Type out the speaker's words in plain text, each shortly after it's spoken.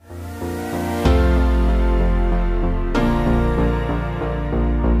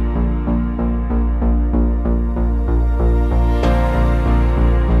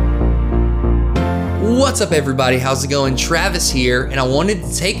What's up, everybody? How's it going? Travis here, and I wanted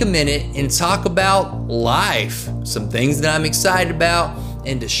to take a minute and talk about life, some things that I'm excited about,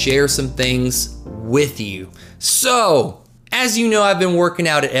 and to share some things with you. So, as you know, I've been working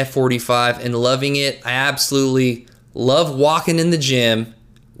out at F45 and loving it. I absolutely love walking in the gym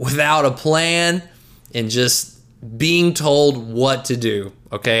without a plan and just being told what to do.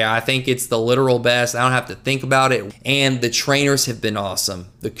 Okay, I think it's the literal best. I don't have to think about it. And the trainers have been awesome.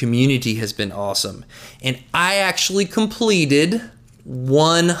 The community has been awesome. And I actually completed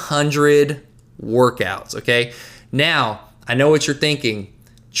 100 workouts, okay? Now, I know what you're thinking.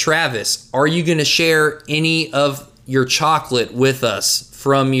 Travis, are you gonna share any of your chocolate with us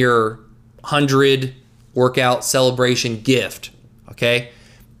from your 100 workout celebration gift, okay?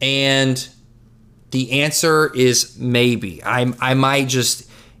 And the answer is maybe. I might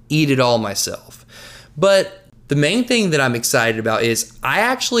just eat it all myself. But the main thing that I'm excited about is I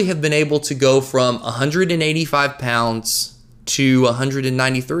actually have been able to go from 185 pounds to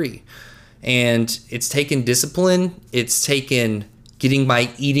 193. And it's taken discipline. It's taken getting my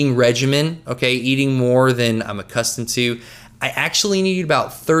eating regimen, okay, eating more than I'm accustomed to. I actually need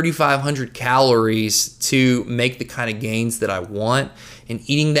about 3,500 calories to make the kind of gains that I want. And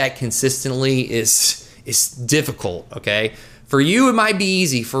eating that consistently is difficult, okay? For you, it might be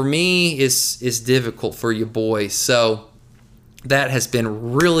easy. For me, it's difficult for you boys. So that has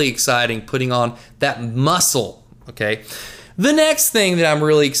been really exciting, putting on that muscle, okay? The next thing that I'm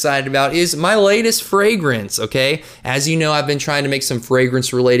really excited about is my latest fragrance, okay? As you know, I've been trying to make some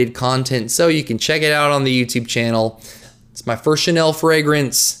fragrance-related content, so you can check it out on the YouTube channel. It's my first Chanel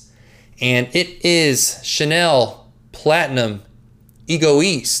fragrance, and it is Chanel Platinum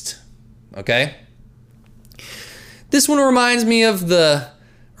Egoist, okay? This one reminds me of the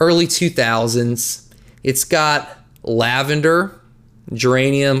early 2000s. It's got lavender,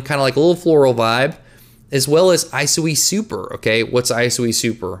 geranium, kind of like a little floral vibe, as well as Isoi Super, okay? What's Isoi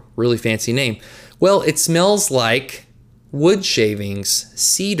Super? Really fancy name. Well, it smells like wood shavings,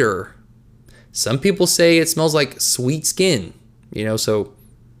 cedar. Some people say it smells like sweet skin, you know, so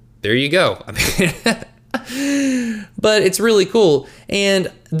there you go. I mean, but it's really cool.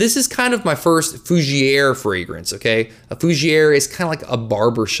 And this is kind of my first Fougere fragrance, okay? A Fougere is kind of like a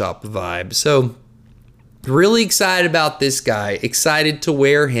barbershop vibe. So really excited about this guy. Excited to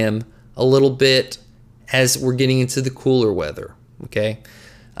wear him a little bit as we're getting into the cooler weather, okay?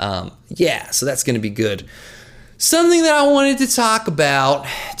 Yeah, so that's gonna be good. Something that I wanted to talk about,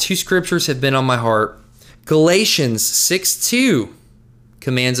 two scriptures have been on my heart. Galatians 6:2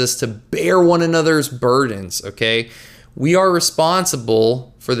 commands us to bear one another's burdens, okay? We are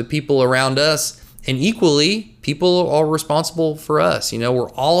responsible for the people around us, and equally, people are responsible for us. You know,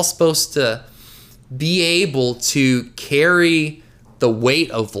 we're all supposed to be able to carry the weight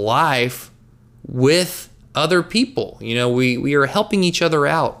of life with other people. You know, we are helping each other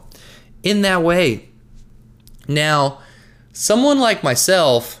out in that way. Now, someone like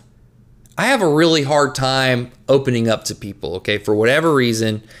myself, I have a really hard time opening up to people, okay? For whatever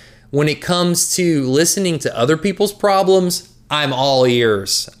reason, when it comes to listening to other people's problems, I'm all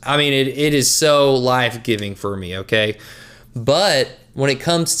ears. I mean, it is so life-giving for me, okay? But when it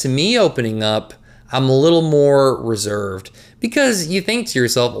comes to me opening up, I'm a little more reserved because you think to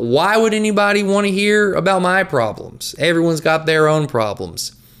yourself, why would anybody want to hear about my problems? Everyone's got their own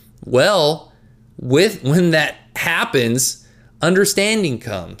problems. Well, when that happens, understanding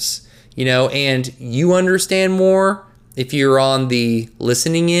comes, you know, and you understand more if you're on the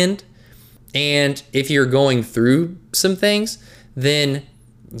listening end. And if you're going through some things, then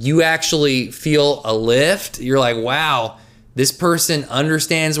you actually feel a lift. You're like, wow, this person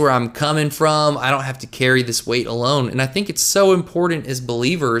understands where I'm coming from. I don't have to carry this weight alone. And I think it's so important as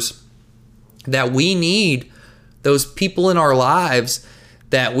believers that we need those people in our lives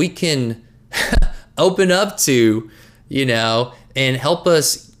that we can open up to, you know, and help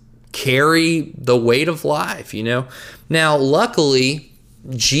us carry the weight of life, you know. Now, luckily,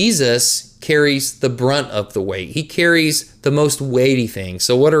 Jesus carries the brunt of the weight. He carries the most weighty things.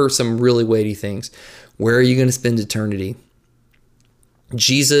 So what are some really weighty things? Where are you going to spend eternity?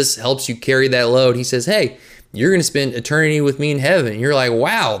 Jesus helps you carry that load. He says, hey, you're going to spend eternity with me in heaven. And you're like,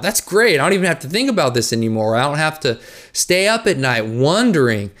 wow, that's great. I don't even have to think about this anymore. I don't have to stay up at night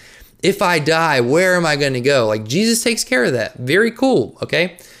wondering, if I die, where am I going to go? Like, Jesus takes care of that. Very cool,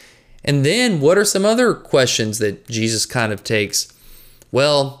 okay? And then what are some other questions that Jesus kind of takes?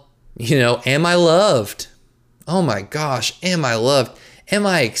 Well, you know, am I loved? Oh my gosh, am I loved? Am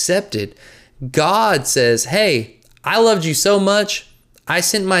I accepted? God says, hey, I loved you so much, I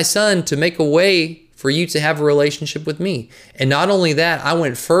sent my son to make a way for you to have a relationship with me. And not only that, I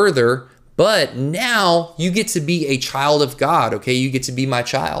went further, But now you get to be a child of God, okay? You get to be my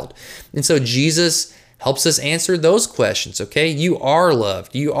child. And so Jesus helps us answer those questions, okay? You are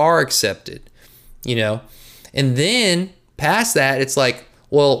loved. You are accepted, you know? And then past that, it's like,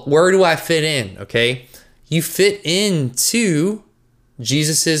 well, where do I fit in, okay? You fit into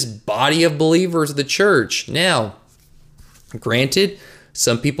Jesus's body of believers, the church. Now, granted,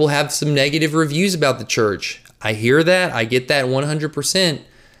 some people have some negative reviews about the church. I hear that. I get that 100%.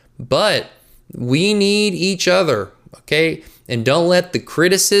 But we need each other, okay? And don't let the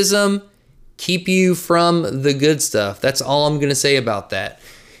criticism keep you from the good stuff. That's all I'm going to say about that.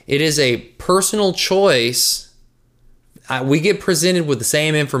 It is a personal choice. We get presented with the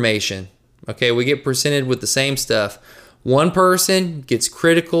same information, okay? We get presented with the same stuff. One person gets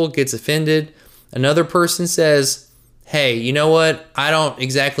critical, gets offended. Another person says, hey, you know what? I don't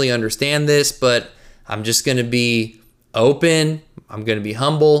exactly understand this, but I'm just going to be open. I'm going to be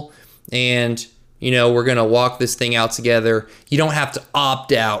humble. And, you know, we're going to walk this thing out together. You don't have to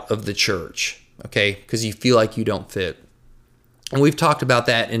opt out of the church, okay? Because you feel like you don't fit. And we've talked about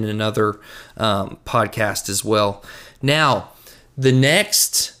that in another podcast as well. Now, the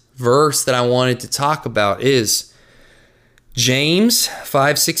next verse that I wanted to talk about is James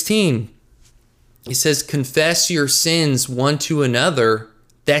 5:16. He says, confess your sins one to another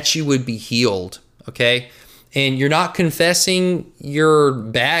that you would be healed, okay? And you're not confessing your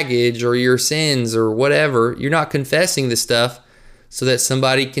baggage or your sins or whatever. You're not confessing this stuff so that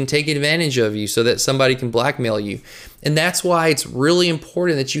somebody can take advantage of you, so that somebody can blackmail you. And that's why it's really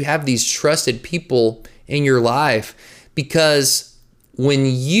important that you have these trusted people in your life, because when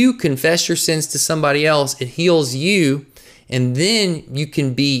you confess your sins to somebody else, it heals you, and then you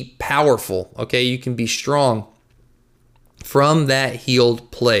can be powerful, okay? You can be strong from that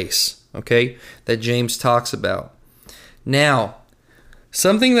healed place, okay, that James talks about. Now,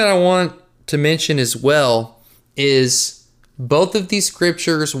 something that I want to mention as well is both of these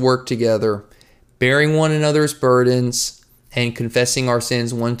scriptures work together, bearing one another's burdens and confessing our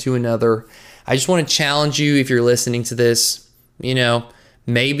sins one to another. I just want to challenge you, if you're listening to this, you know,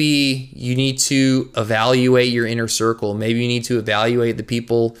 maybe you need to evaluate your inner circle. Maybe you need to evaluate the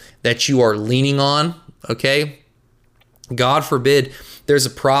people that you are leaning on, okay? God forbid, there's a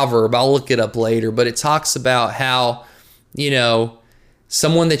proverb, I'll look it up later, but it talks about how, you know,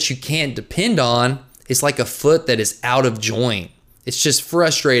 someone that you can't depend on is like a foot that is out of joint. It's just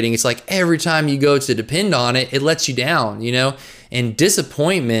frustrating. It's like every time you go to depend on it, it lets you down, you know? And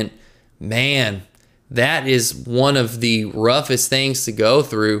disappointment, man, that is one of the roughest things to go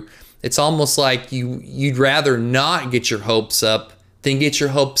through. It's almost like you'd rather not get your hopes up than get your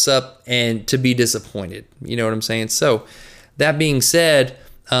hopes up and to be disappointed. You know what I'm saying? So that being said,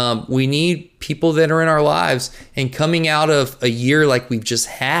 we need people that are in our lives. And coming out of a year like we've just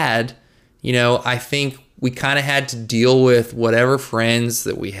had, you know, I think we kind of had to deal with whatever friends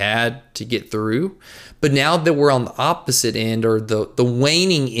that we had to get through. But now that we're on the opposite end, or the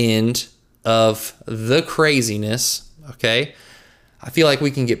waning end of the craziness, okay, I feel like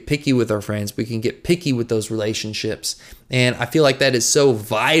we can get picky with our friends. We can get picky with those relationships. And I feel like that is so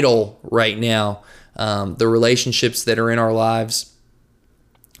vital right now. The relationships that are in our lives,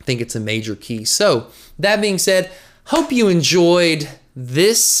 I think it's a major key. So that being said, hope you enjoyed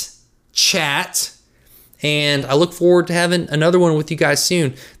this chat. And I look forward to having another one with you guys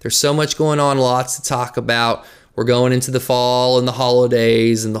soon. There's so much going on, lots to talk about. We're going into the fall and the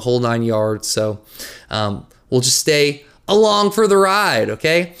holidays and the whole 9 yards. So we'll just stay along for the ride,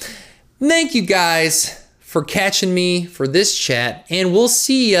 okay? Thank you guys for catching me for this chat, and we'll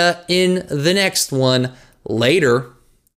see ya in the next one later.